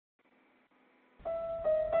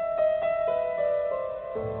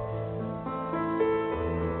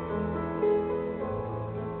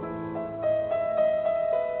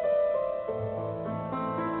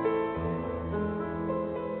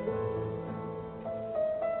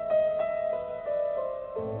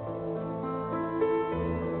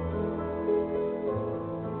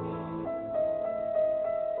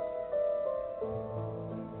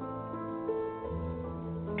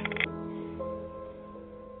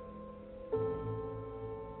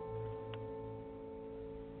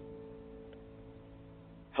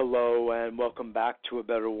Hello and welcome back to A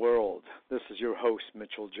Better World. This is your host,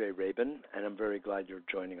 Mitchell J. Rabin, and I'm very glad you're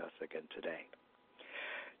joining us again today.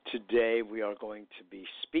 Today we are going to be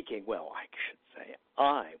speaking,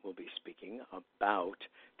 I will be speaking about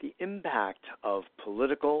the impact of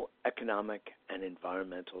political, economic, and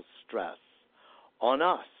environmental stress on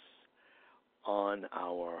us, on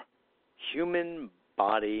our human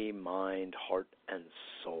body, mind, heart, and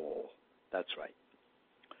soul. That's right.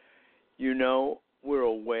 You know, we're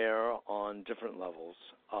aware on different levels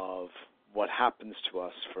of what happens to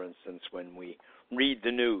us, for instance, when we read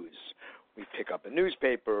the news. We pick up a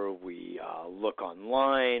newspaper, we look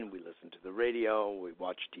online, we listen to the radio, we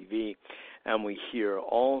watch TV, and we hear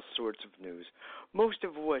all sorts of news, most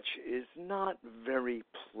of which is not very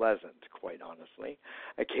pleasant, quite honestly.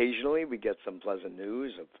 Occasionally we get some pleasant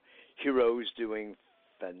news of heroes doing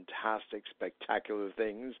fantastic, spectacular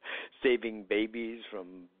things, saving babies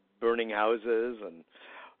from burning houses, and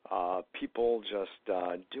people just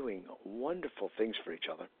doing wonderful things for each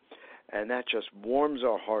other. And that just warms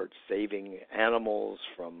our hearts, saving animals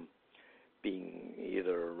from being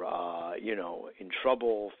either, in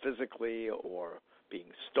trouble physically or being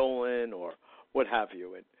stolen or what have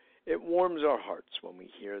you. It warms our hearts when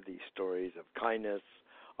we hear these stories of kindness,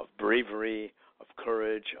 of bravery, of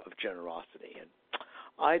courage, of generosity. And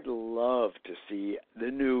I'd love to see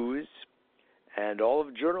the news and all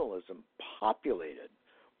of journalism populated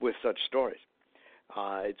with such stories.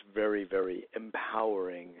 It's very, very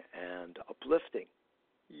empowering and uplifting.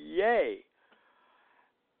 Yay!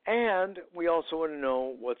 And we also want to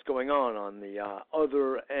know what's going on the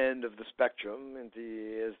other end of the spectrum as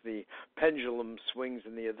the pendulum swings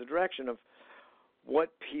in the other direction of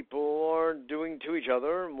what people are doing to each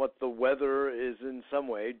other and what the weather is in some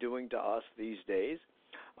way doing to us these days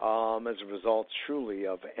as a result truly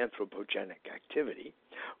of anthropogenic activity.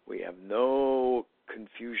 We have no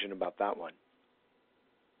confusion about that one.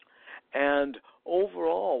 And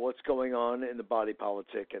overall, what's going on in the body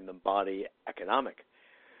politic and the body economic.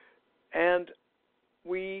 And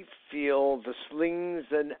we feel the slings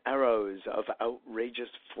and arrows of outrageous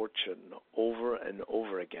fortune over and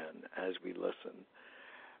over again as we listen,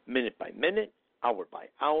 minute by minute, hour by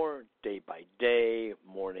hour, day by day,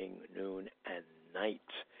 morning, noon, and night.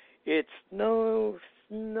 It's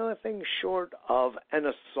nothing short of an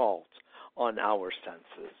assault on our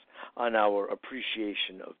senses, on our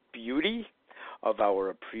appreciation of beauty, of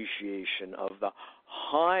our appreciation of the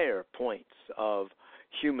higher points of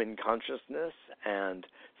human consciousness and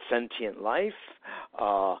sentient life,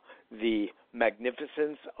 the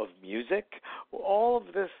magnificence of music. All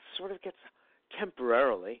of this sort of gets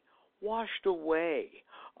temporarily washed away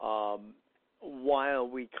while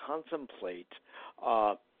we contemplate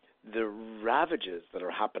the ravages that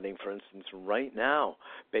are happening, for instance, right now,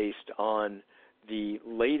 based on the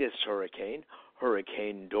latest hurricane,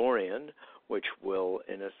 Hurricane Dorian, which will,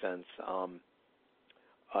 in a sense,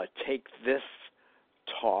 take this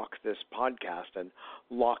talk, this podcast, and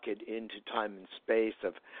lock it into time and space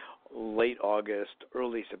of late August,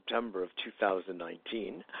 early September of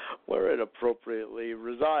 2019, where it appropriately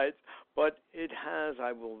resides. But it has,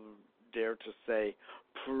 I will dare to say,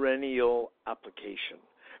 perennial application,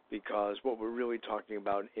 because what we're really talking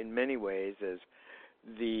about in many ways is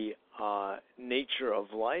the nature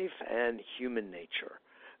of life and human nature.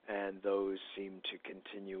 And those seem to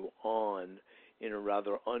continue on in a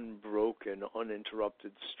rather unbroken,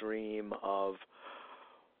 uninterrupted stream of,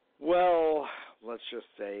 well, let's just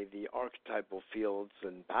say the archetypal fields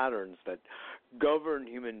and patterns that govern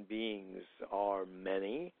human beings are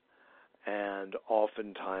many and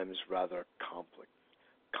oftentimes rather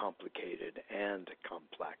complicated and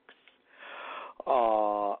complex,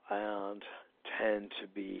 and tend to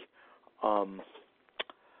be,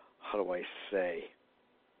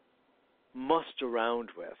 mussed around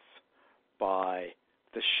with by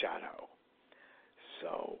the shadow.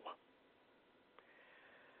 So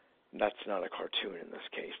that's not a cartoon in this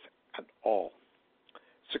case at all.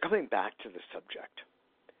 So coming back to the subject,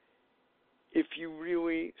 if you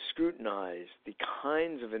really scrutinize the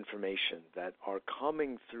kinds of information that are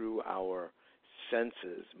coming through our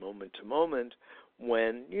senses moment to moment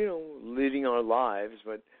when, leading our lives,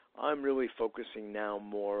 but I'm really focusing now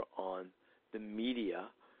more on the media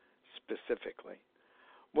specifically.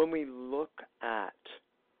 When we look at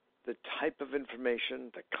the type of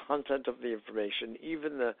information, the content of the information,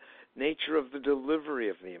 even the nature of the delivery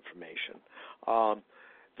of the information,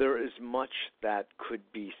 there is much that could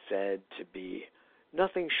be said to be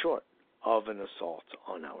nothing short of an assault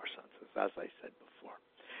on our senses, as I said before.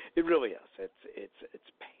 It really is.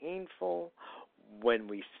 It's painful when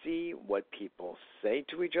we see what people say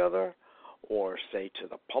to each other or say to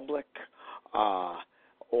the public,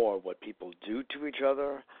 or what people do to each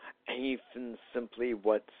other, and even simply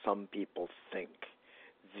what some people think.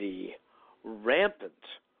 The rampant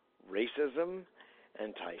racism,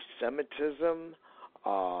 anti-Semitism,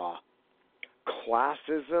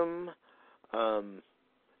 classism,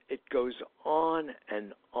 it goes on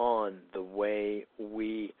and on, the way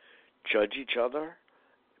we judge each other,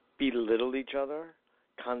 belittle each other,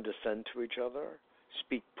 condescend to each other,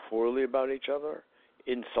 speak poorly about each other,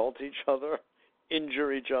 insult each other,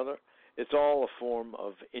 injure each other. It's all a form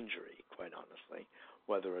of injury, quite honestly,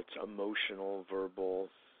 whether it's emotional, verbal,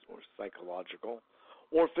 or psychological,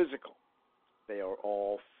 or physical. They are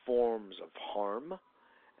all forms of harm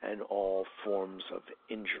and all forms of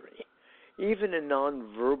injury. Even in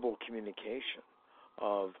nonverbal communication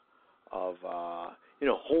of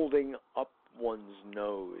holding up one's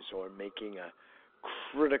nose or making a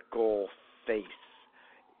critical face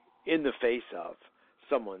in the face of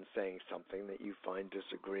someone saying something that you find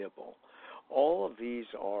disagreeable. All of these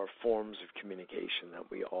are forms of communication that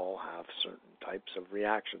we all have certain types of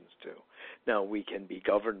reactions to. Now, we can be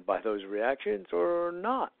governed by those reactions or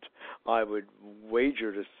not. I would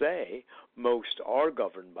wager to say most are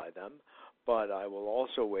governed by them, but I will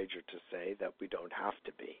also wager to say that we don't have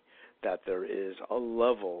to be, that there is a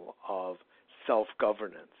level of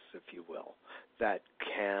self-governance, if you will, that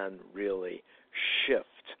can really shift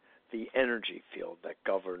the energy field that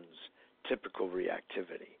governs typical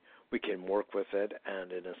reactivity. We can work with it,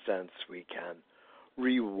 and in a sense, we can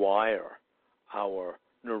rewire our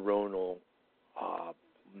neuronal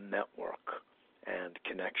network and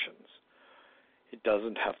connections. It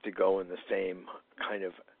doesn't have to go in the same kind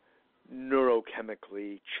of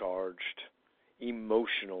neurochemically charged,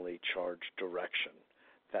 emotionally charged direction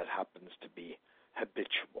that happens to be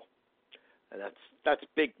habitual. And that's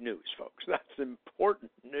big news, folks. That's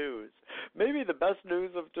important news. Maybe the best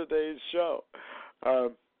news of today's show,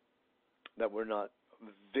 that we're not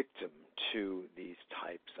victim to these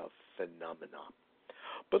types of phenomena.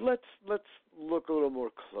 But let's look a little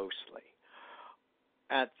more closely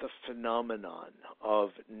at the phenomenon of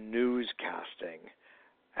newscasting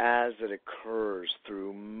as it occurs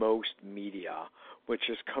through most media, which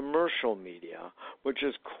is commercial media, which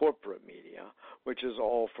is corporate media, which is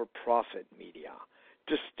all-for-profit media.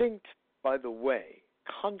 Distinct, by the way,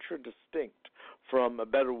 contradistinct from A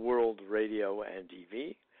Better World Radio and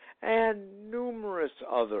TV, and numerous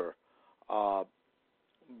other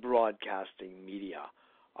broadcasting media,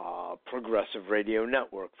 Progressive Radio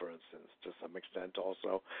Network, for instance, to some extent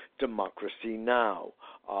also Democracy Now!,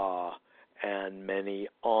 and many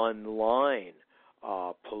online,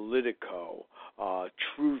 Politico,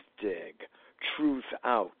 Truthdig, Truth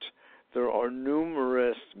Out. There are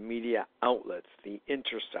numerous media outlets, The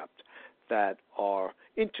Intercept, that are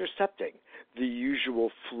intercepting the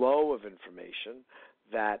usual flow of information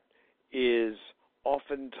that is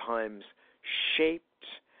oftentimes shaped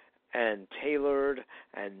and tailored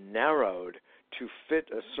and narrowed to fit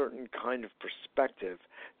a certain kind of perspective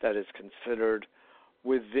that is considered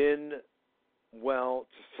within, well,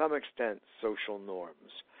 to some extent, social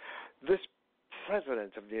norms. This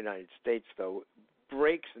President of the United States, though,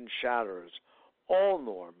 breaks and shatters all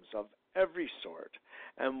norms of every sort,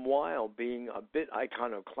 and while being a bit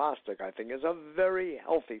iconoclastic, I think is a very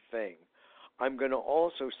healthy thing. I'm going to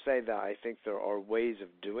also say that I think there are ways of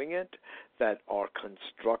doing it that are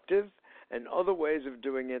constructive and other ways of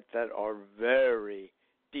doing it that are very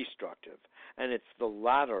destructive. And it's the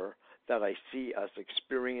latter that I see us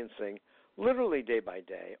experiencing literally day by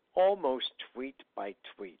day, almost tweet by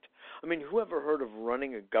tweet. I mean, who ever heard of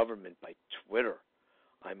running a government by Twitter?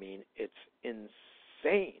 I mean, it's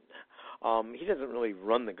insane. He doesn't really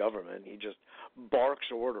run the government. He just barks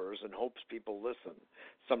orders and hopes people listen.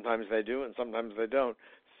 Sometimes they do and sometimes they don't.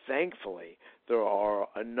 Thankfully, there are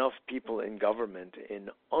enough people in government in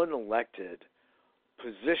unelected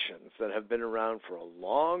positions that have been around for a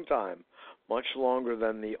long time, much longer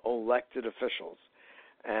than the elected officials.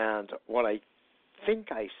 And what I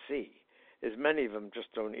think I see is many of them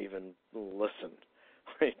just don't even listen.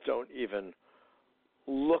 They don't even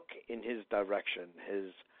look in his direction.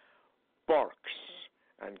 His barks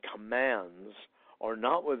and commands are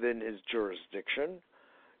not within his jurisdiction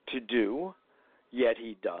to do, yet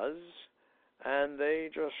he does, and they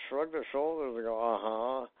just shrug their shoulders and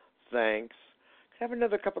go, thanks. Can I have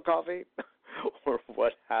another cup of coffee? Or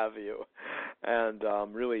what have you, and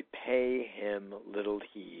really pay him little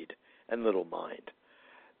heed and little mind.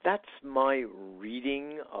 That's my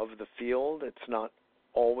reading of the field. It's not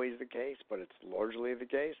always the case, but it's largely the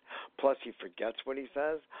case. Plus, he forgets what he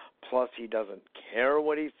says. Plus, he doesn't care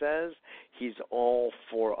what he says. He's all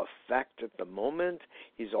for effect at the moment.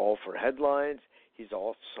 He's all for headlines. He's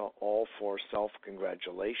also all for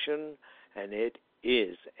self-congratulation, and it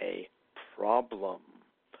is a problem.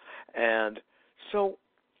 And so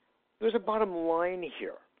there's a bottom line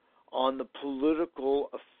here on the political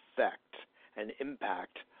effect and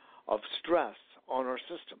impact of stress on our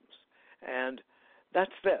systems. And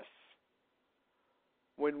that's this.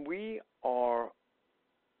 When we are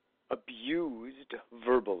abused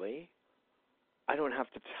verbally, I don't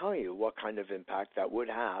have to tell you what kind of impact that would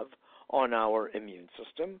have on our immune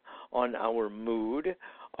system, on our mood,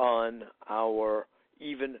 on our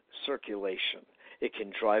even circulation. It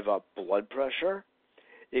can drive up blood pressure.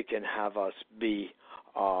 It can have us be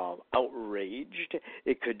outraged.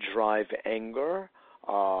 It could drive anger.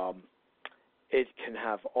 It can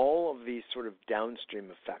have all of these sort of downstream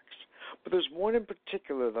effects. But there's one in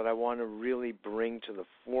particular that I want to really bring to the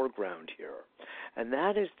foreground here, and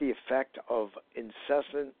that is the effect of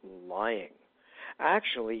incessant lying.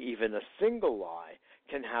 Actually, even a single lie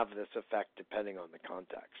can have this effect depending on the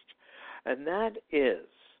context. And that is,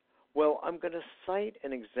 well, I'm going to cite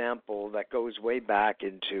an example that goes way back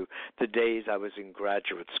into the days I was in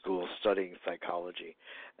graduate school studying psychology.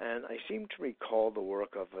 And I seem to recall the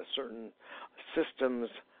work of a certain systems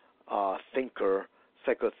thinker,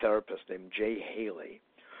 psychotherapist named Jay Haley,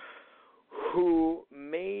 who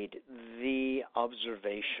made the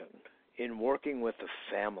observation in working with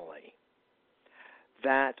a family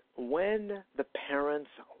that when the parents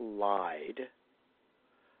lied,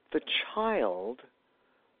 the child,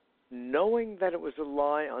 knowing that it was a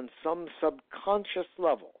lie on some subconscious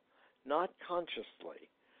level, not consciously,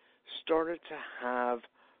 started to have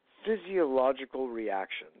physiological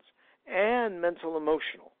reactions and mental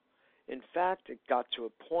emotional. In fact, it got to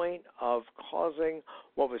a point of causing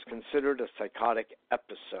what was considered a psychotic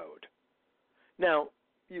episode. Now,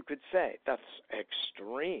 you could say that's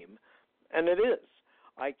extreme, and it is.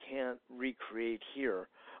 I can't recreate here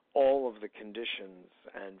all of the conditions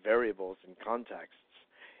and variables and contexts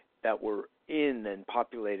that were in and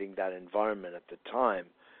populating that environment at the time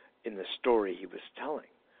in the story he was telling.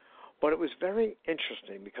 But it was very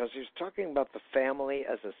interesting because he was talking about the family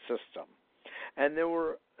as a system. And there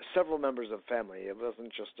were several members of the family. It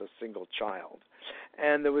wasn't just a single child.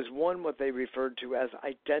 And there was one what they referred to as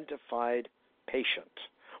identified patient,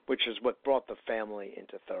 which is what brought the family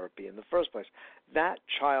into therapy in the first place. That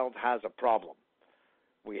child has a problem.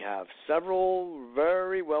 We have several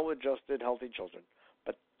very well-adjusted, healthy children,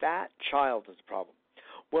 but that child is a problem.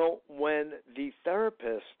 Well, when the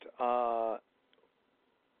therapist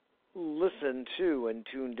listened to and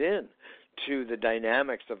tuned in to the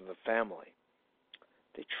dynamics of the family,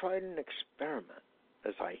 they tried an experiment,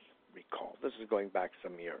 as I recall. This is going back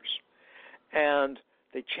some years. And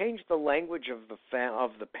they changed the language of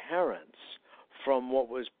the parents from what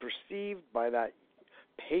was perceived by that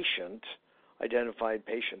patient, identified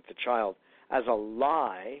patient, the child, as a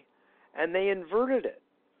lie, and they inverted it.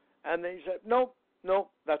 And they said, nope,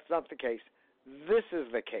 that's not the case. This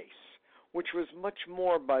is the case, which was much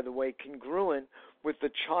more, by the way, congruent with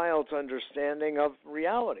the child's understanding of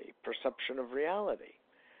reality, perception of reality.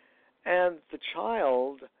 And the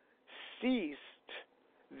child ceased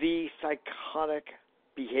the psychotic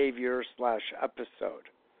behavior / episode.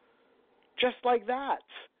 Just like that.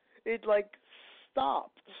 It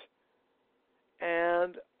stopped.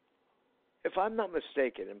 And if I'm not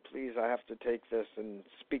mistaken, and please, I have to take this and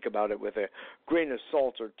speak about it with a grain of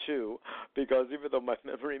salt or two, because even though my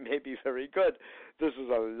memory may be very good, this is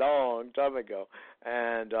a long time ago,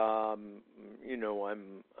 and I'm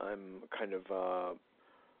kind of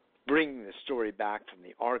bringing the story back from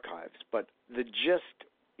the archives, but the gist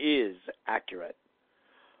is accurate.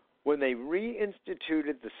 When they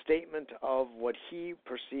reinstituted the statement of what he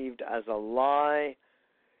perceived as a lie,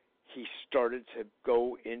 he started to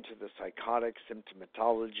go into the psychotic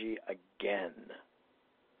symptomatology again.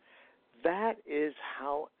 That is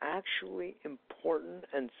how actually important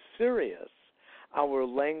and serious our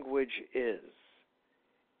language is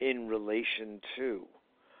in relation to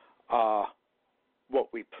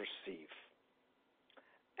what we perceive.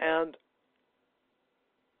 And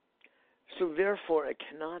so therefore it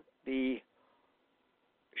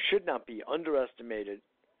should not be underestimated,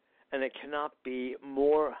 and it cannot be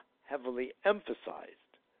more heavily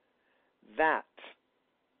emphasized that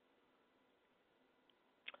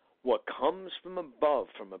what comes from above,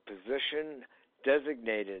 from a position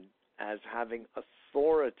designated as having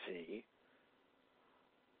authority,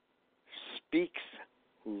 speaks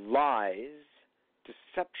lies,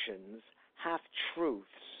 deceptions, half-truths,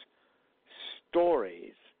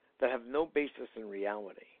 stories that have no basis in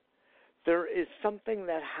reality. There is something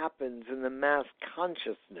that happens in the mass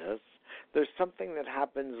consciousness. There's something that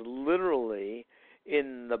happens literally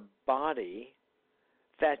in the body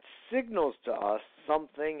that signals to us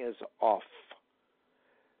something is off.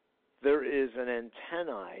 There is an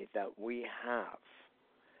antennae that we have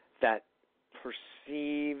that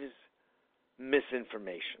perceives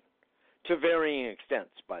misinformation to varying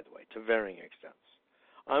extents, by the way, to varying extents.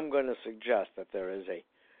 I'm going to suggest that there is a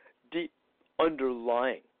deep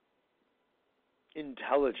underlying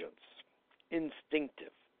intelligence,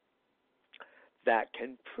 instinctive, that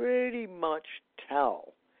can pretty much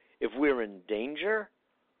tell if we're in danger,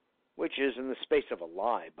 which is in the space of a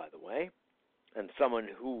lie, by the way, and someone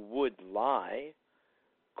who would lie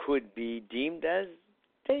could be deemed as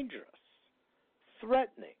dangerous,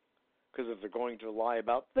 threatening, because if they're going to lie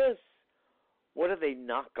about this, what are they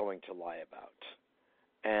not going to lie about?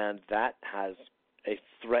 And that has a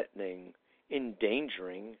threatening,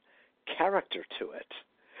 endangering character to it.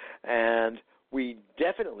 And we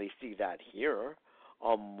definitely see that here.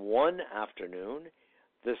 One afternoon,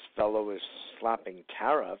 this fellow is slapping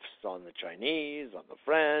tariffs on the Chinese, on the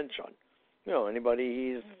French, on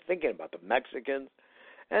anybody he's thinking about, the Mexicans.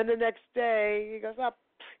 And the next day, he goes,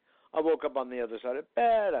 I woke up on the other side of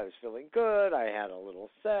bed. I was feeling good. I had a little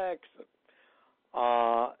sex.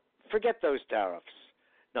 Forget those tariffs.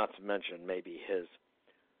 Not to mention maybe his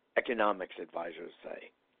economics advisors say,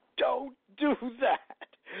 don't do that.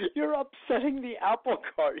 You're upsetting the apple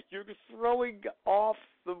cart. You're throwing off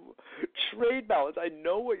the trade balance. I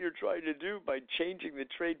know what you're trying to do by changing the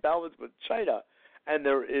trade balance with China. And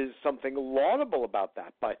there is something laudable about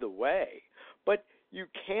that, by the way. But you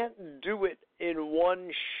can't do it in one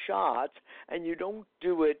shot, and you don't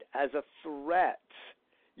do it as a threat.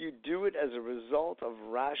 You do it as a result of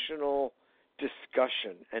rational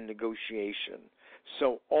discussion and negotiation,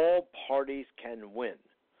 so all parties can win.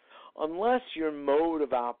 Unless your mode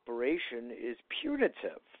of operation is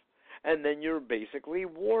punitive, and then you're basically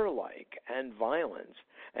warlike and violent,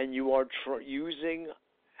 and you are using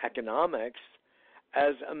economics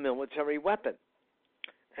as a military weapon.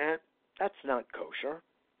 And that's not kosher,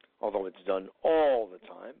 although it's done all the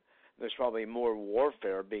time. There's probably more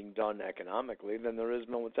warfare being done economically than there is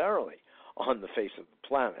militarily on the face of the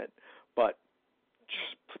planet. But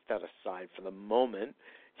just put that aside for the moment.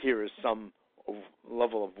 Here is some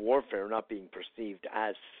level of warfare not being perceived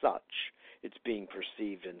as such. It's being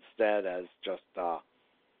perceived instead as just a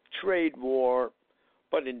trade war.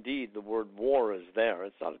 But indeed, the word war is there.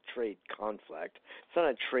 It's not a trade conflict. It's not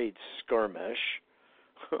a trade skirmish.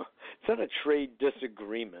 It's not a trade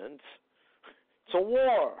disagreement. It's a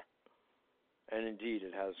war. And indeed,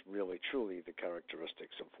 it has really, truly the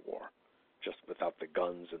characteristics of war, just without the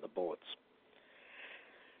guns and the bullets.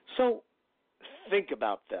 So think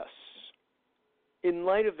about this. In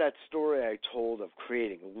light of that story I told of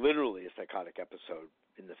creating literally a psychotic episode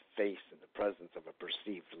in the face, in the presence of a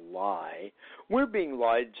perceived lie, we're being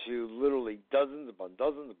lied to literally dozens upon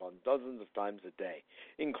dozens upon dozens of times a day,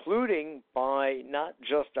 including by not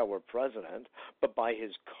just our president, but by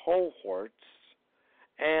his cohorts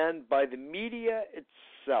and by the media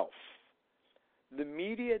itself. The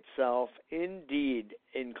media itself, indeed,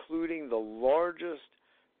 including the largest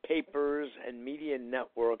papers and media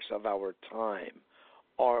networks of our time,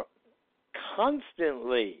 are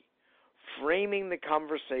constantly framing the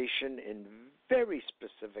conversation in very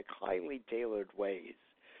specific, highly tailored ways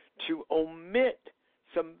to omit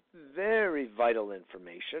some very vital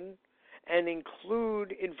information and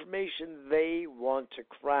include information they want to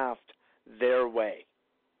craft their way.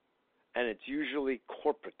 And it's usually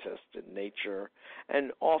corporatist in nature,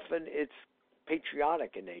 and often it's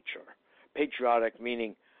patriotic in nature. Patriotic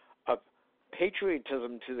meaning a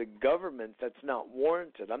patriotism to the government that's not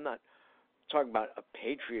warranted. I'm not talking about a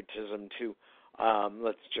patriotism to,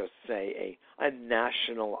 let's just say, a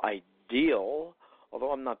national ideal,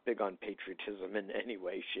 although I'm not big on patriotism in any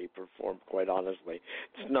way, shape, or form, quite honestly.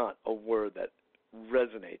 It's not a word that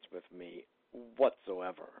resonates with me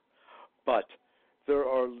whatsoever. But there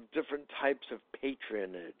are different types of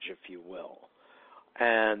patronage, if you will,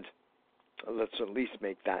 and let's at least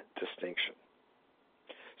make that distinction.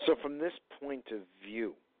 So from this point of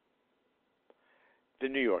view, the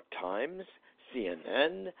New York Times,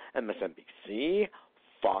 CNN, MSNBC,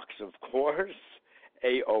 Fox, of course,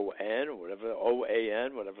 AON, whatever,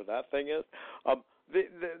 OAN, whatever that thing is,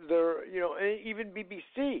 they're, even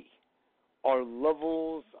BBC are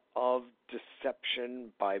levels of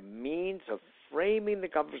deception by means of framing the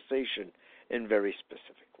conversation in very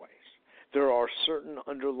specific ways. There are certain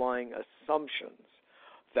underlying assumptions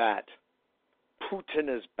that Putin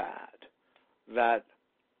is bad, that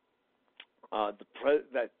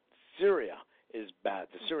that Syria is bad,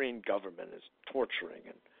 the Syrian government is torturing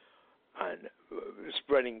and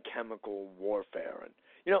spreading chemical warfare, and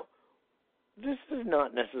this is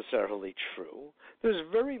not necessarily true. There's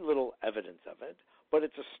very little evidence of it, but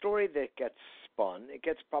it's a story that gets spun, it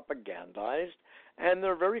gets propagandized, and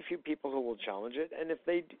there are very few people who will challenge it. And if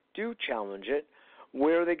they do challenge it,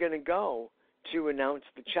 where are they going to go to announce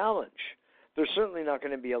the challenge? They're certainly not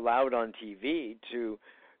going to be allowed on TV to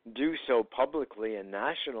do so publicly and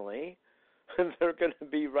nationally. They're going to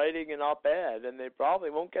be writing an op-ed, and they probably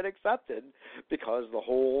won't get accepted because the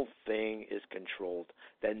whole thing is controlled.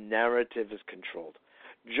 The narrative is controlled.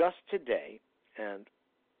 Just today, and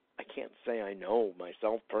I can't say I know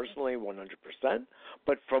myself personally 100%,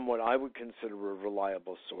 but from what I would consider a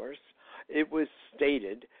reliable source, it was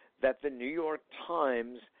stated that the New York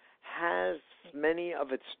Times has many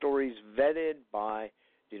of its stories vetted by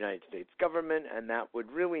the United States government, and that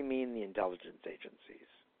would really mean the intelligence agencies,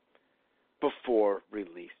 before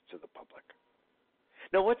release to the public.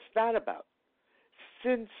 Now, what's that about?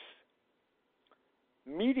 Since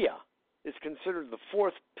media is considered the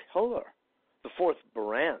fourth pillar, the fourth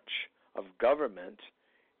branch of government,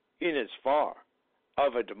 in as far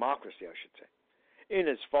of a democracy, I should say, in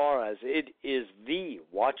as far as it is the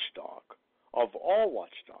watchdog of all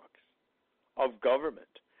watchdogs of government,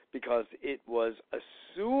 because it was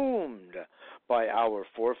assumed by our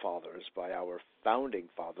forefathers, by our founding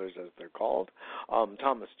fathers, as they're called,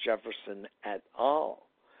 Thomas Jefferson et al.,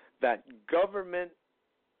 that government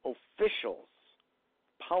officials,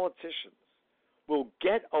 politicians, will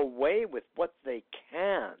get away with what they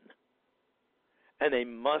can, and they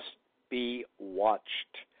must be watched.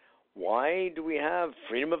 Why do we have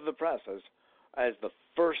freedom of the press as the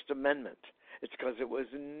First Amendment? It's because it was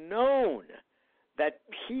known that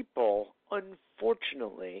people,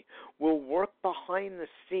 unfortunately, will work behind the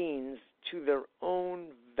scenes to their own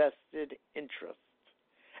vested interests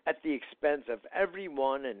at the expense of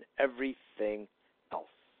everyone and everything else.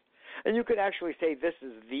 And you could actually say this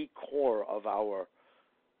is the core of our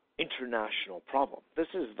international problem. This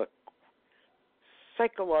is the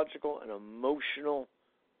psychological and emotional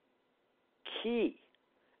key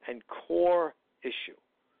and core issue,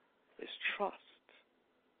 is trust.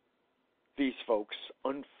 These folks,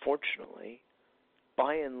 unfortunately,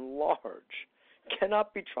 by and large,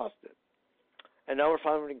 cannot be trusted. And our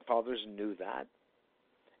founding fathers knew that,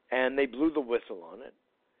 and they blew the whistle on it,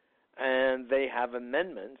 and they have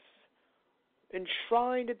amendments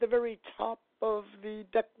enshrined at the very top of the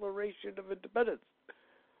Declaration of Independence,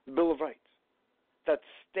 the Bill of Rights, that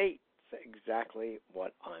states exactly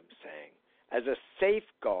what I'm saying, as a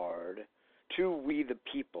safeguard to we the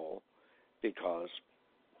people, because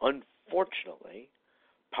unfortunately,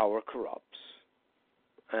 power corrupts.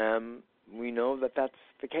 We know that that's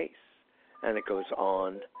the case. And it goes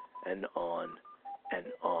on and on and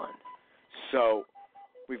on. So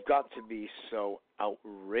we've got to be so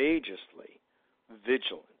outrageously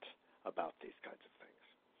vigilant about these kinds of things.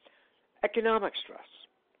 Economic stress.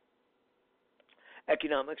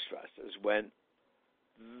 Economic stress is when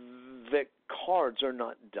the cards are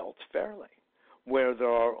not dealt fairly, where there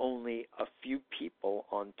are only a few people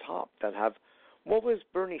on top that have. What was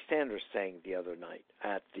Bernie Sanders saying the other night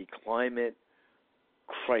at the climate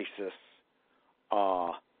crisis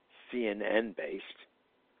CNN-based,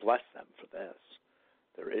 bless them for this,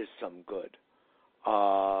 there is some good,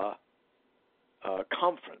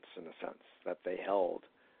 conference, in a sense, that they held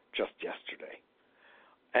just yesterday.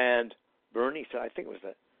 And Bernie said, I think it was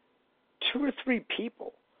that 2 or 3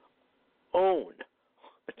 people own,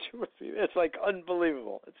 2 or 3, it's like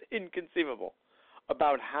unbelievable, it's inconceivable,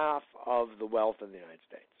 about half of the wealth in the United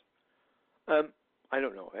States. I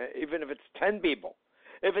don't know, even if it's 10 people,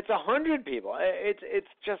 if it's 100 people, it's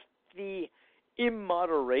just the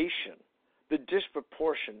immoderation, the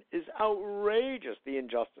disproportion is outrageous, the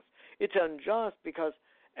injustice. It's unjust because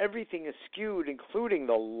everything is skewed, including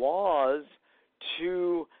the laws,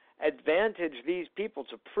 to advantage these people,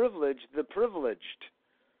 to privilege the privileged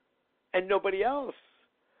and nobody else.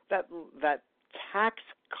 That tax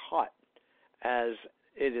cut, as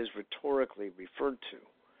it is rhetorically referred to,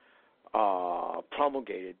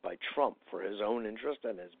 promulgated by Trump for his own interest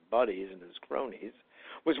and his buddies and his cronies,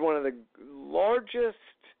 was one of the largest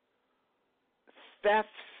thefts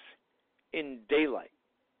in daylight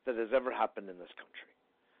that has ever happened in this country.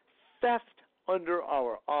 Theft under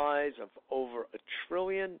our eyes of over $1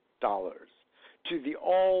 trillion to the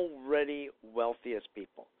already wealthiest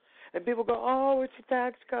people. And people go, oh, it's a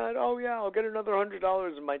tax cut. Oh, yeah, I'll get another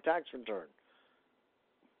 $100 in my tax return.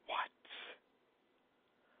 What?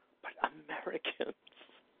 But Americans.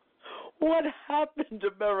 What happened,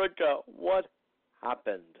 America? What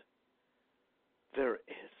happened? There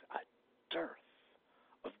is a dearth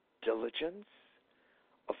of diligence,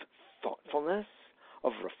 of thoughtfulness,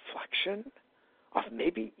 of reflection, of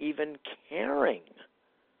maybe even caring.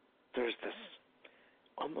 There's this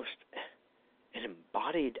almost an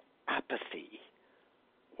embodied apathy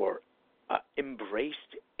or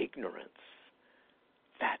embraced ignorance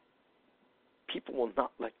that people will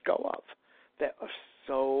not let go of, that are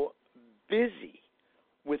so busy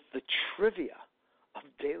with the trivia of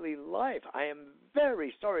daily life. I am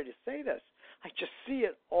very sorry to say this. I just see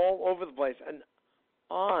it all over the place, and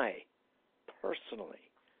I personally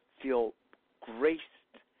feel graced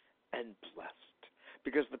and blessed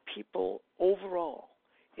because the people overall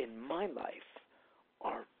in my life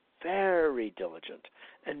are very diligent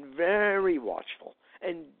and very watchful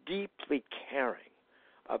and deeply caring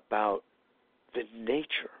about the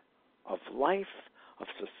nature of life, of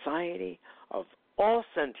society, of all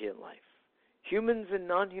sentient life, humans and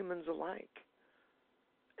non-humans alike,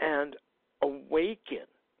 and awaken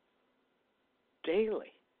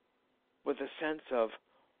daily with a sense of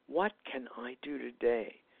what can I do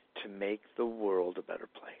today to make the world a better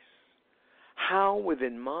place? How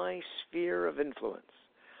within my sphere of influence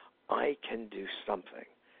I can do something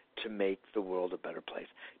to make the world a better place,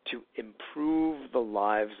 to improve the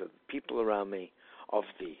lives of the people around me, of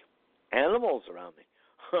the animals around me.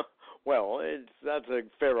 Well, that's a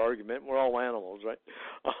fair argument. We're all animals, right?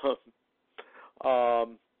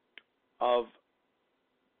 Of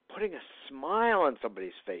putting a smile on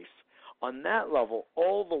somebody's face on that level,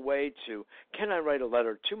 all the way to, can I write a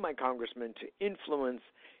letter to my congressman to influence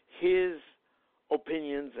his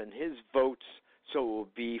opinions and his votes so it will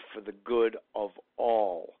be for the good of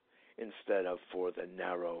all instead of for the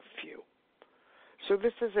narrow few. So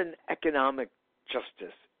this is an economic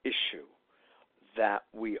justice issue that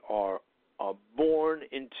we are born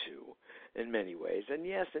into in many ways. And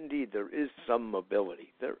yes, indeed, there is some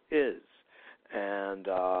mobility. There is. And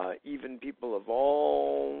even people of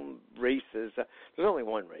all races, there's only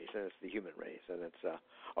one race, and it's the human race, and it's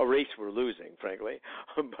a race we're losing, frankly,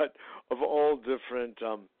 but of all different,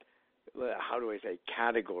 how do I say,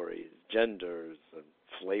 categories, genders, and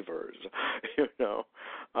flavors,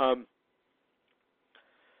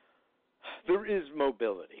 there is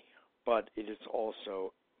mobility, but it is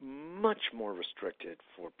also much more restricted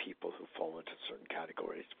for people who fall into certain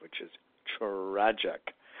categories, which is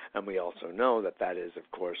tragic. And we also know that is,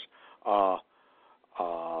 of course, the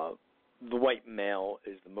white male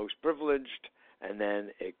is the most privileged, and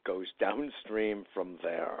then it goes downstream from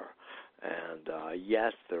there. And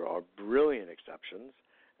yes, there are brilliant exceptions,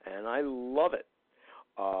 and I love it.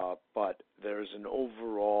 But there's an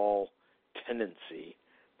overall tendency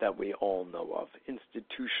that we all know of,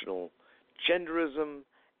 institutional genderism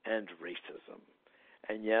and racism.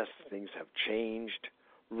 And yes, things have changed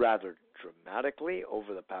rather dramatically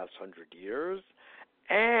over the past 100 years,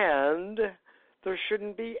 and there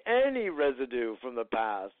shouldn't be any residue from the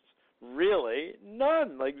past. Really,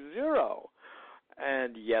 none, like zero.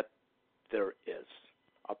 And yet there is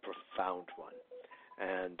a profound one,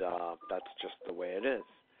 and that's just the way it is.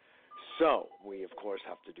 So we, of course,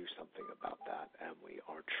 have to do something about that, and we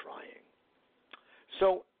are trying.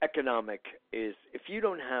 So economic is, if you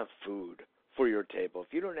don't have food for your table,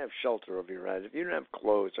 if you don't have shelter over your head, if you don't have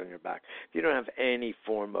clothes on your back, if you don't have any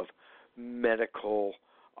form of medical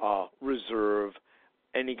reserve,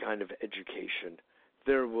 any kind of education,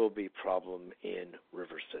 there will be problem in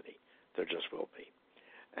River City. There just will be.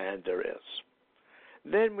 And there is.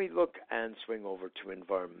 Then we look and swing over to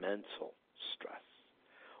environmental stress.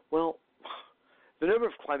 Well, the number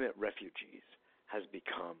of climate refugees has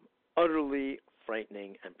become utterly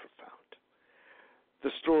frightening and profound.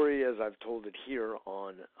 The story, as I've told it here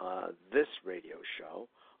on this radio show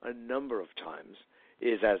a number of times,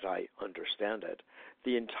 is, as I understand it,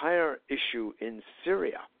 the entire issue in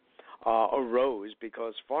Syria arose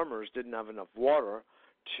because farmers didn't have enough water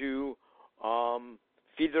to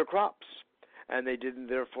feed their crops, and they didn't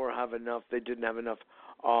therefore have enough. They didn't have enough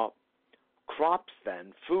crops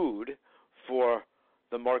then, food for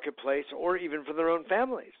the marketplace or even for their own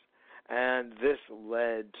families, and this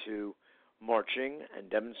led to marching and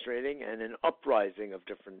demonstrating and an uprising of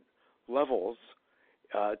different levels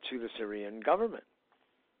to the Syrian government.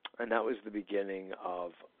 And that was the beginning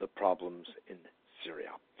of the problems in Syria.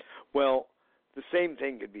 Well, the same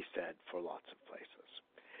thing could be said for lots of places.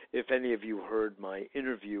 If any of you heard my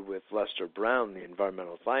interview with Lester Brown, the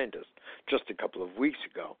environmental scientist, just a couple of weeks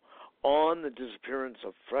ago, on the disappearance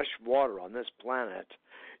of fresh water on this planet,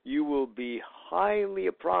 you will be highly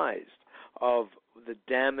apprised of the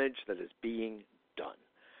damage that is being done.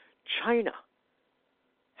 China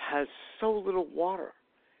has so little water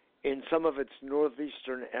in some of its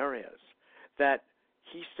northeastern areas that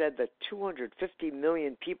he said that 250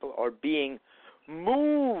 million people are being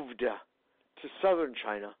moved to southern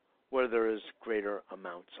China where there is greater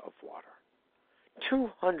amounts of water.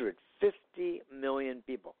 250 million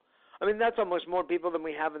people. I mean, that's almost more people than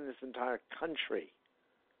we have in this entire country.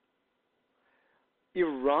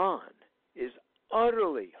 Iran is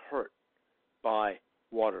utterly hurt by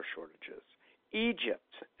water shortages.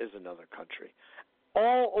 Egypt is another country.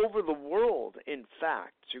 All over the world, in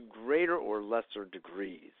fact, to greater or lesser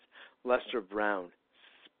degrees. Lester Brown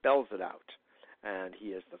spells it out, and he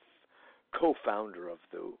is the co-founder of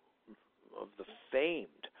the famed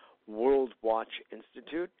World Watch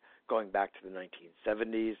Institute, going back to the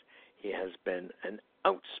 1970s. He has been an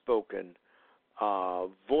outspoken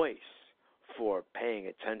voice for paying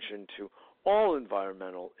attention to all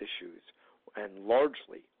environmental issues, and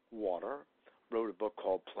largely water. Wrote a book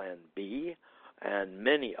called Plan B, and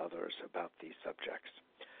many others about these subjects.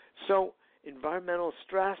 So, environmental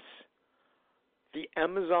stress, the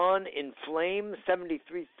Amazon in flames,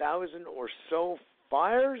 73,000 or so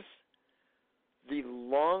fires, the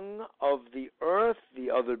lung of the earth, the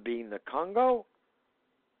other being the Congo.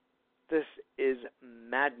 This is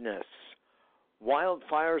madness.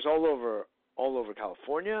 Wildfires all over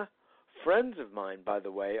California. Friends of mine, by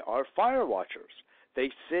the way, are fire watchers. They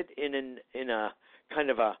sit in a kind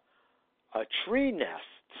of a tree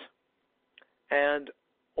nest and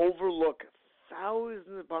overlook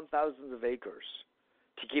thousands upon thousands of acres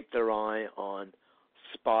to keep their eye on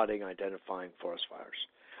spotting, identifying forest fires.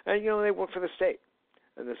 And, they work for the state,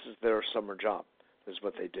 and this is their summer job. This is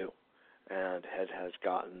what they do. And it has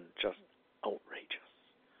gotten just outrageous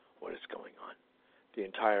what is going on. The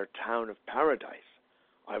entire town of Paradise,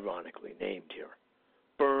 ironically named here,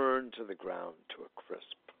 burned to the ground to a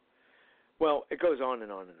crisp. Well, it goes on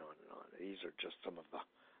and on and on and on. These are just some of the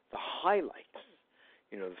highlights,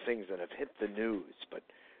 the things that have hit the news. But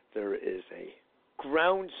there is a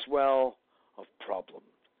groundswell of problems,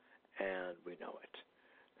 and we know it.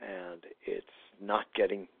 And it's not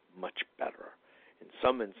getting much better. In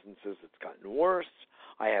some instances, it's gotten worse.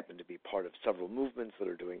 I happen to be part of several movements that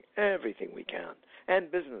are doing everything we can,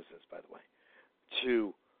 and businesses, by the way,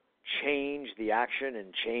 to change the action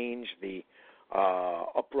and change the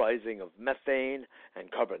uprising of methane and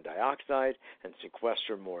carbon dioxide and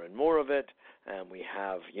sequester more and more of it. And we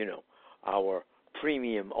have, our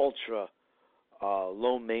premium ultra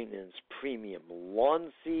low maintenance premium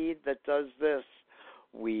lawn seed that does this.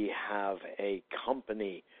 We have a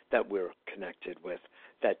company that we're connected with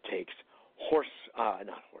that takes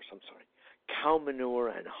cow manure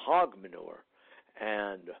and hog manure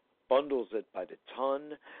and bundles it by the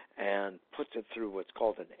ton and puts it through what's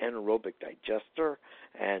called an anaerobic digester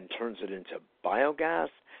and turns it into biogas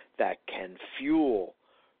that can fuel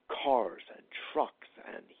cars and trucks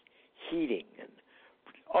and heating and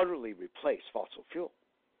utterly replace fossil fuel.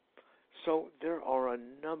 So there are a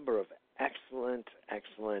number of excellent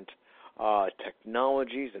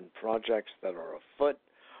technologies and projects that are afoot,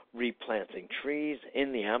 replanting trees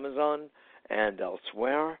in the Amazon and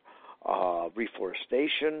elsewhere,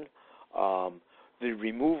 reforestation, the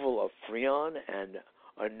removal of Freon and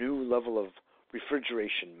a new level of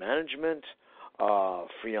refrigeration management,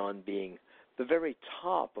 Freon being the very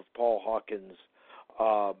top of Paul Hawkins'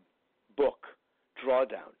 book,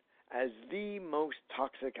 Drawdown, as the most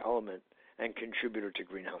toxic element and contributor to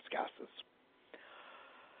greenhouse gases.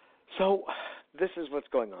 So this is what's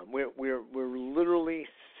going on. We're literally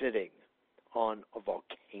sitting on a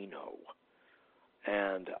volcano,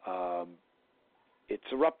 and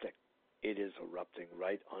it's erupting. It is erupting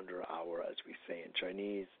right under our, as we say in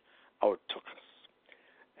Chinese, our tuchus.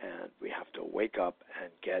 And we have to wake up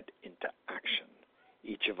and get into action,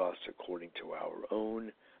 each of us according to our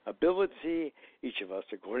own ability, each of us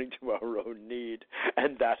according to our own need,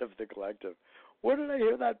 and that of the collective. Where did I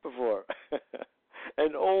hear that before?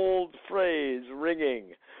 An old phrase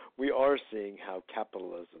ringing. We are seeing how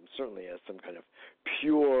capitalism, certainly as some kind of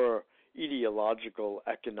pure ideological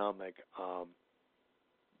economic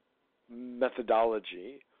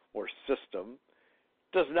methodology or system,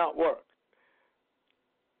 does not work.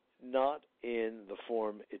 Not in the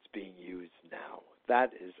form it's being used now.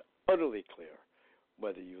 That is utterly clear.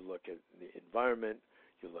 Whether you look at the environment,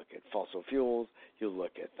 you look at fossil fuels, you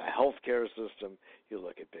look at the healthcare system, you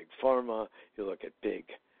look at big pharma, you look at big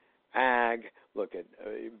ag, look at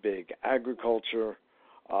big agriculture,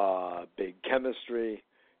 big chemistry,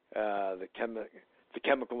 the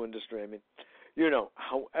chemical industry. I mean,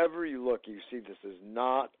 however you look, you see this is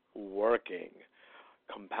not working.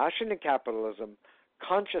 compassionate capitalism,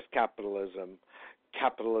 conscious capitalism,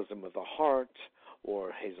 capitalism with a heart,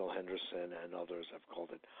 or Hazel Henderson and others have called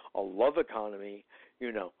it a love economy,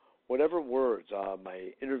 whatever words.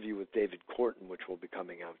 My interview with David Korten, which will be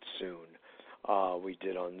coming out soon, we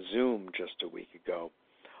did on Zoom just a week ago,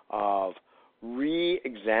 of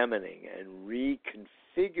re-examining and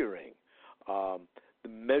reconfiguring the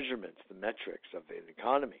measurements, the metrics of an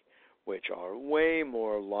economy, which are way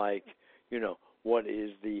more like, what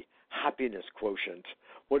is the happiness quotient,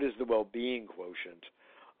 what is the well-being quotient,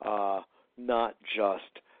 not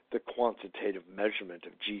just the quantitative measurement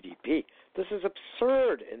of GDP. This is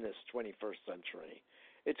absurd in this 21st century.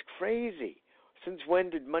 It's crazy. Since when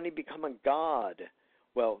did money become a god?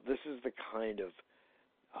 Well, this is the kind of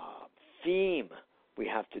theme we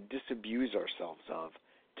have to disabuse ourselves of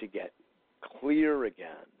to get clear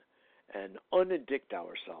again and unaddict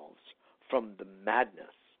ourselves from the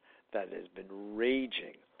madness that has been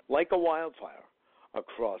raging like a wildfire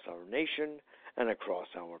across our nation and across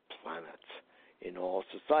our planet. In all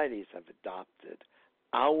societies have adopted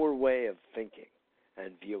our way of thinking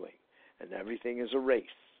and viewing, and everything is a race,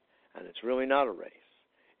 and it's really not a race.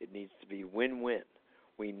 It needs to be win-win.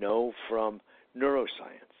 We know from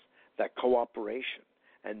neuroscience that cooperation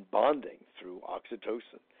and bonding through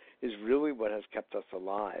oxytocin is really what has kept us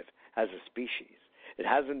alive as a species. It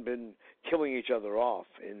hasn't been killing each other off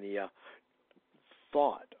in the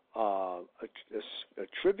thought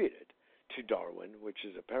attributed to Darwin, which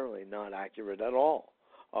is apparently not accurate at all,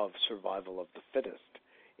 of survival of the fittest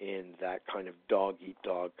in that kind of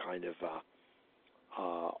dog-eat-dog kind of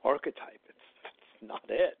archetype. It's not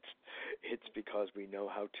it. It's because we know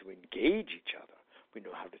how to engage each other. We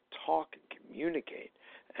know how to talk and communicate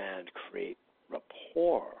and create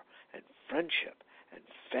rapport and friendship and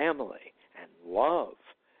family and love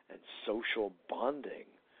and social bonding,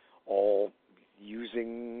 all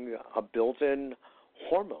using a built-in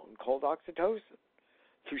hormone called oxytocin,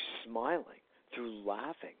 through smiling, through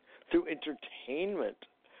laughing, through entertainment,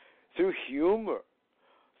 through humor,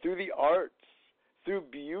 through the arts, through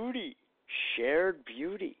beauty, shared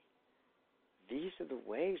beauty. These are the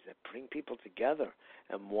ways that bring people together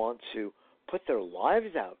and want to put their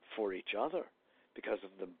lives out for each other because of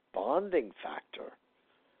the bonding factor.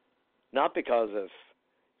 Not because if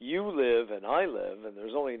you live and I live and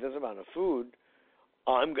there's only this amount of food,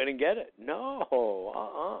 I'm going to get it. No.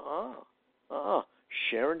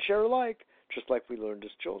 Share and share alike, just like we learned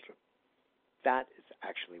as children. That is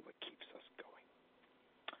actually what keeps us going.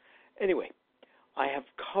 Anyway, I have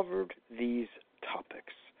covered these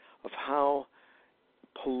topics of how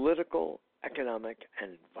political, economic,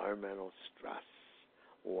 and environmental stress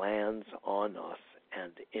lands on us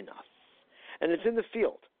and in us. And it's in the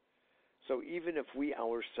field. So even if we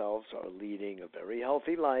ourselves are leading a very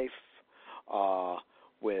healthy life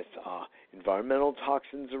with environmental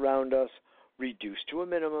toxins around us reduced to a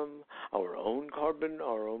minimum, our own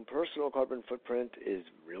personal carbon footprint is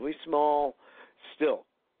really small, still,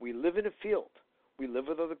 we live in a field. We live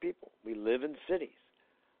with other people. We live in cities,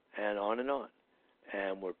 and on.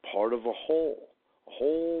 And we're part of a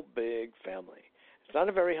whole big family. It's not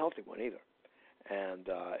a very healthy one either. And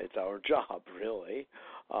it's our job, really,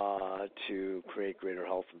 to create greater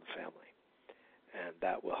health in the family. And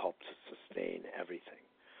that will help to sustain everything.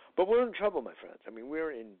 But we're in trouble, my friends. I mean,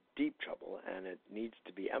 we're in deep trouble, and it needs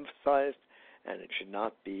to be emphasized, and it should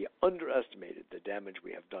not be underestimated, the damage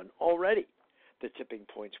we have done already, the tipping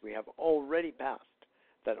points we have already passed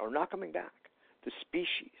that are not coming back, the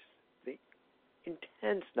species, the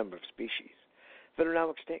intense number of species that are now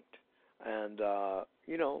extinct. And,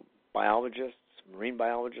 biologists, marine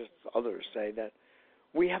biologists, others say that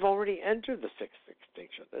we have already entered the sixth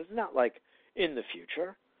extinction. It's not like in the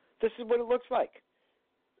future. This is what it looks like.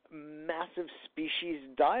 Massive species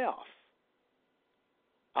die-off.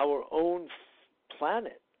 Our own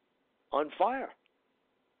planet on fire.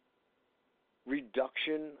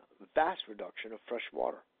 Vast reduction of fresh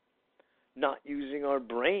water. Not using our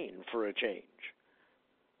brain for a change.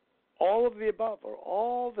 All of the above are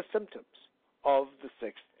all the symptoms of the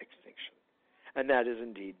sixth extinction. And that is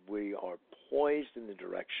indeed, we are poised in the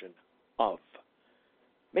direction of.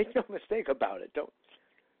 Make no mistake about it. Don't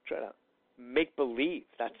try to make believe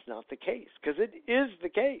that's not the case, because it is the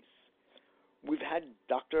case. We've had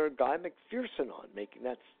Dr. Guy McPherson on, making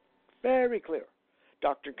that very clear.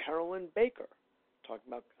 Dr. Carolyn Baker talking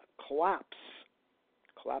about collapse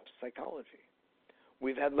psychology.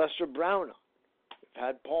 We've had Lester Brown on. We've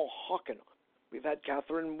had Paul Hawken on. We've had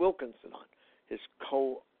Catherine Wilkinson on, his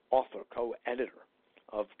co-author, co-editor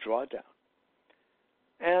of Drawdown.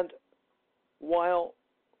 And while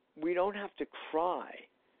we don't have to cry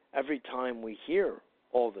every time we hear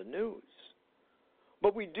all the news.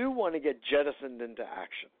 But we do want to get jettisoned into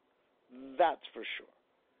action. That's for sure.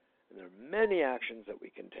 And there are many actions that we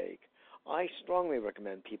can take. I strongly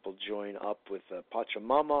recommend people join up with the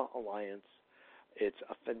Pachamama Alliance. It's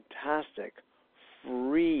a fantastic,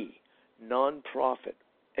 free, nonprofit,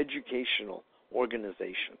 educational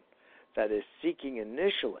organization that is seeking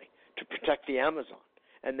initially to protect the Amazon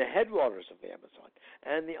and the headwaters of the Amazon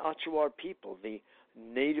and the Achuar people, the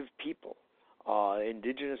native people,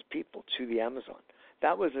 indigenous people to the Amazon.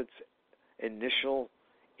 That was its initial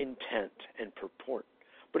intent and purport.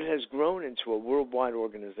 But it has grown into a worldwide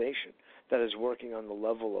organization that is working on the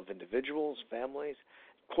level of individuals, families,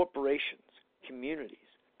 corporations, communities,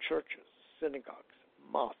 churches, synagogues,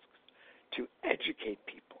 mosques, to educate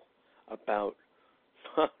people about,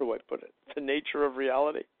 how do I put it, the nature of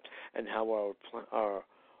reality and how our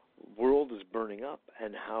world is burning up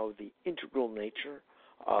and how the integral nature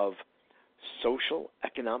of social,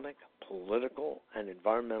 economic, political, and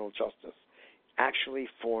environmental justice actually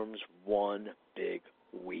forms one big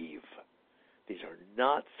weave. These are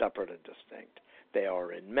not separate and distinct. They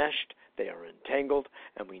are enmeshed, they are entangled,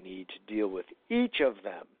 and we need to deal with each of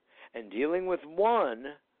them. And dealing with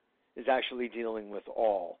one is actually dealing with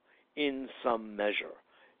all in some measure.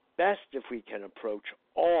 Best if we can approach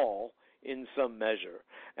all in some measure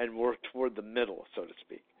and work toward the middle, so to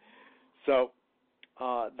speak. So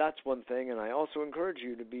that's one thing, and I also encourage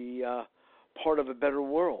you to be part of a better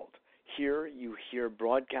world. Here you hear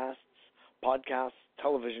broadcasts, podcasts,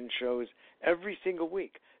 television shows every single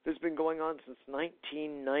week. This has been going on since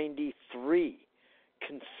 1993,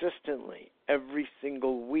 consistently, every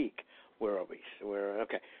single week. Where are we?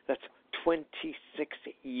 Okay, that's 26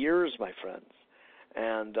 years, my friends.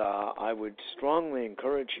 And I would strongly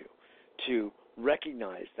encourage you to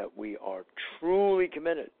recognize that we are truly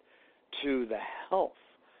committed to the health,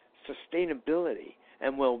 sustainability,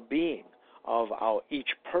 and well-being of each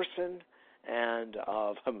person and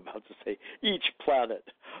of, I'm about to say, each planet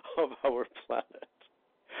of our planet.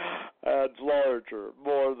 And larger,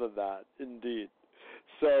 more than that, indeed.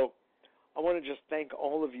 So I want to just thank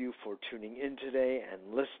all of you for tuning in today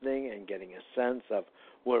and listening and getting a sense of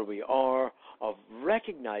where we are, of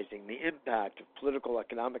recognizing the impact of political,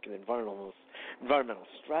 economic, and environmental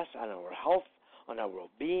stress on our health, on our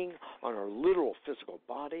well-being, on our literal physical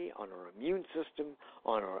body, on our immune system,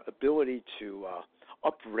 on our ability to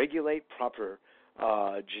upregulate proper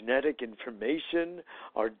genetic information,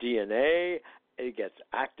 our DNA. It gets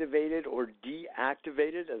activated or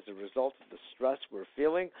deactivated as a result of the stress we're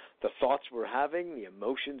feeling, the thoughts we're having, the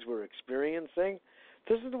emotions we're experiencing.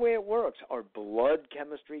 This is the way it works. Our blood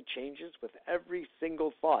chemistry changes with every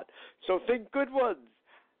single thought. So think good ones.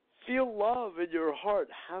 Feel love in your heart.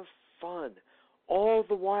 Have fun. All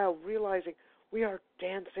the while realizing we are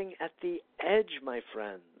dancing at the edge, my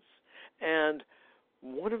friends. And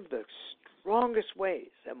one of the strongest ways,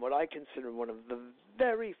 and what I consider one of the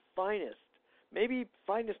very finest, maybe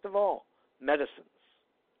finest of all, medicines,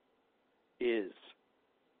 is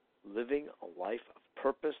living a life of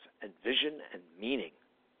purpose and vision and meaning,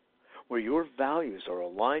 where your values are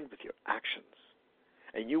aligned with your actions,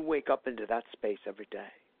 and you wake up into that space every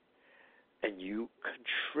day, and you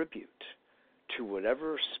contribute to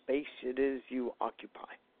whatever space it is you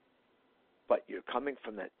occupy, but you're coming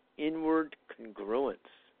from that inward congruence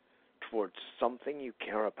towards something you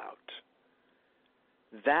care about.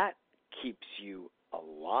 That keeps you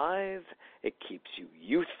alive, it keeps you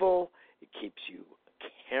youthful, it keeps you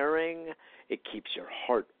caring, it keeps your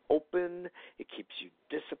heart open, it keeps you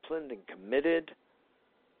disciplined and committed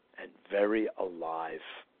and very alive.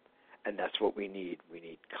 And that's what we need. We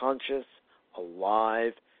need conscious,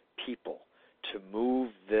 alive people to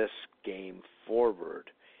move this game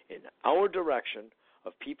forward in our direction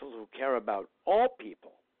of people who care about all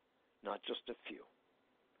people, not just a few,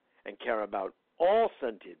 and care about all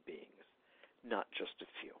sentient beings, not just a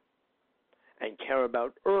few, and care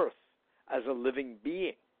about Earth as a living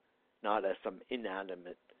being, not as some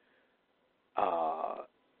inanimate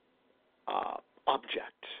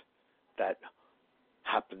object that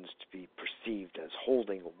happens to be perceived as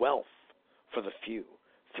holding wealth for the few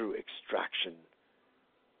through extraction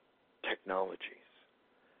technologies.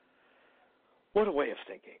 What a way of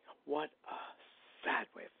thinking. What a sad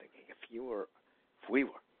way of thinking. If we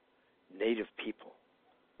were native people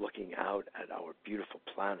looking out at our beautiful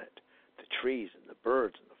planet, the trees and the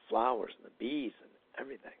birds and the flowers and the bees and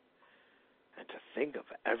everything, and to think of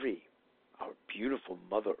our beautiful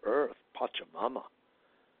Mother Earth, Pachamama,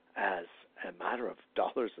 as a matter of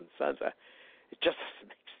dollars and cents, it just doesn't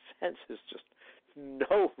make sense. There's just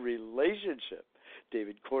no relationship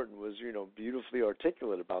David Corton was, beautifully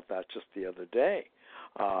articulate about that just the other day,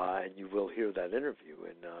 and you will hear that interview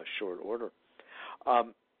in short order.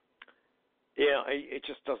 It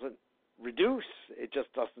just doesn't reduce. It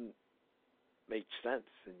just doesn't make sense,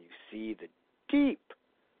 and you see the deep,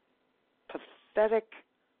 pathetic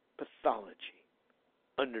pathology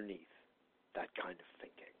underneath that kind of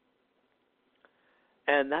thinking.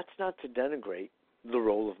 And that's not to denigrate the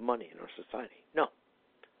role of money in our society. No.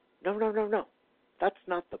 That's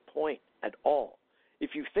not the point at all.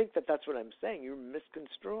 If you think that that's what I'm saying, you're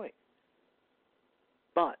misconstruing.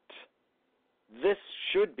 But this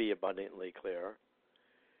should be abundantly clear.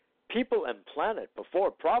 People and planet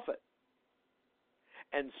before profit.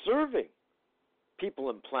 And serving people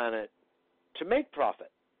and planet to make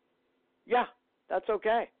profit. Yeah, that's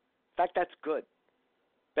okay. In fact, that's good.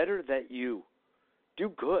 Better that you do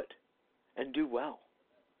good and do well.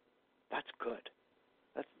 That's good.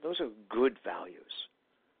 Those are good values.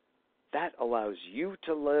 That allows you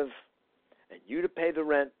to live and you to pay the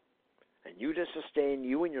rent and you to sustain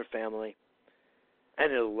you and your family,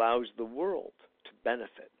 and it allows the world to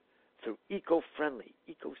benefit through eco-friendly,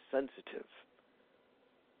 eco-sensitive,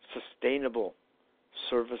 sustainable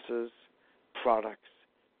services, products,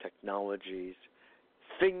 technologies,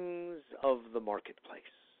 things of the marketplace.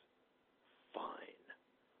 Fine.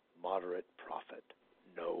 Moderate profit.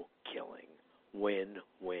 No killing. Win,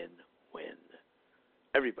 win, win.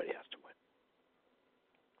 Everybody has to win.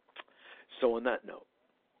 So on that note,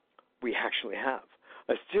 we actually have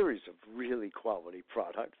a series of really quality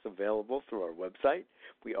products available through our website.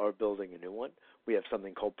 We are building a new one. We have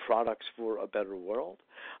something called Products for a Better World.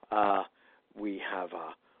 We have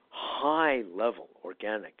high-level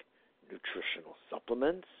organic nutritional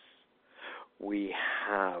supplements. We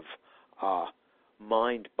have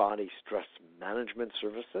mind-body stress management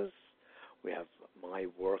services. We have my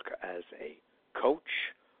work as a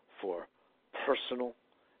coach for personal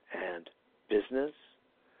and business.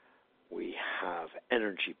 We have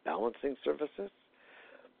energy balancing services,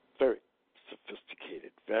 very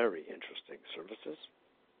sophisticated, very interesting services.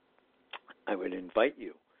 I would invite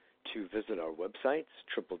you to visit our websites,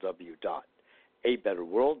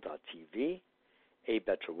 www.abetterworld.tv,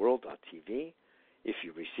 abetterworld.tv. If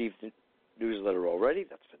you received the newsletter already,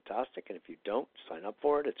 that's fantastic. And if you don't, sign up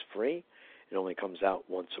for it. It's free. It only comes out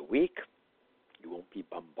once a week. You won't be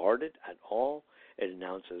bombarded at all. It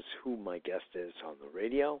announces who my guest is on the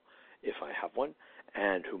radio, if I have one,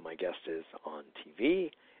 and who my guest is on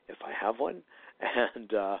TV, if I have one.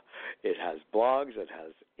 And it has blogs, it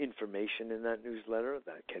has information in that newsletter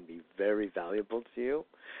that can be very valuable to you.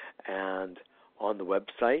 And on the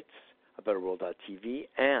websites, abetterworld.tv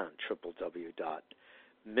and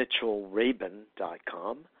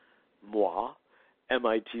www.mitchellrabin.com, moi,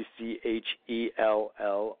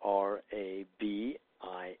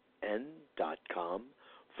 MITCHELLRABIN.com,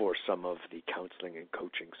 for some of the counseling and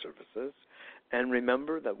coaching services. And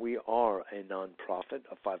remember that we are a nonprofit,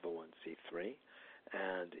 a 501c3,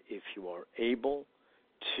 and if you are able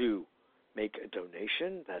to make a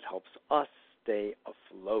donation, that helps us stay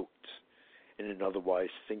afloat in an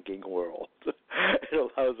otherwise sinking world. It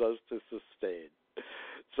allows us to sustain.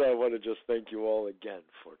 So I want to just thank you all again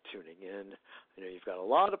for tuning in. I know you've got a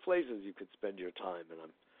lot of places you could spend your time, and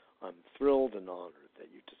I'm thrilled and honored that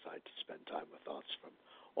you decide to spend time with us from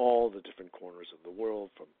all the different corners of the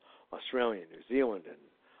world, from Australia, New Zealand, and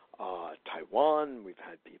Taiwan. We've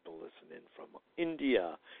had people listen in from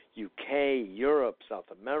India, UK, Europe, South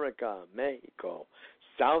America, Mexico,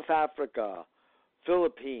 South Africa,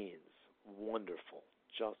 Philippines. Wonderful,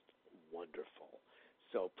 just wonderful.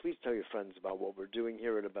 So please tell your friends about what we're doing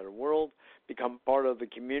here at A Better World. Become part of the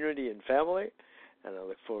community and family, and I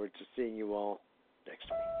look forward to seeing you all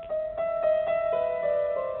next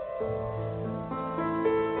week.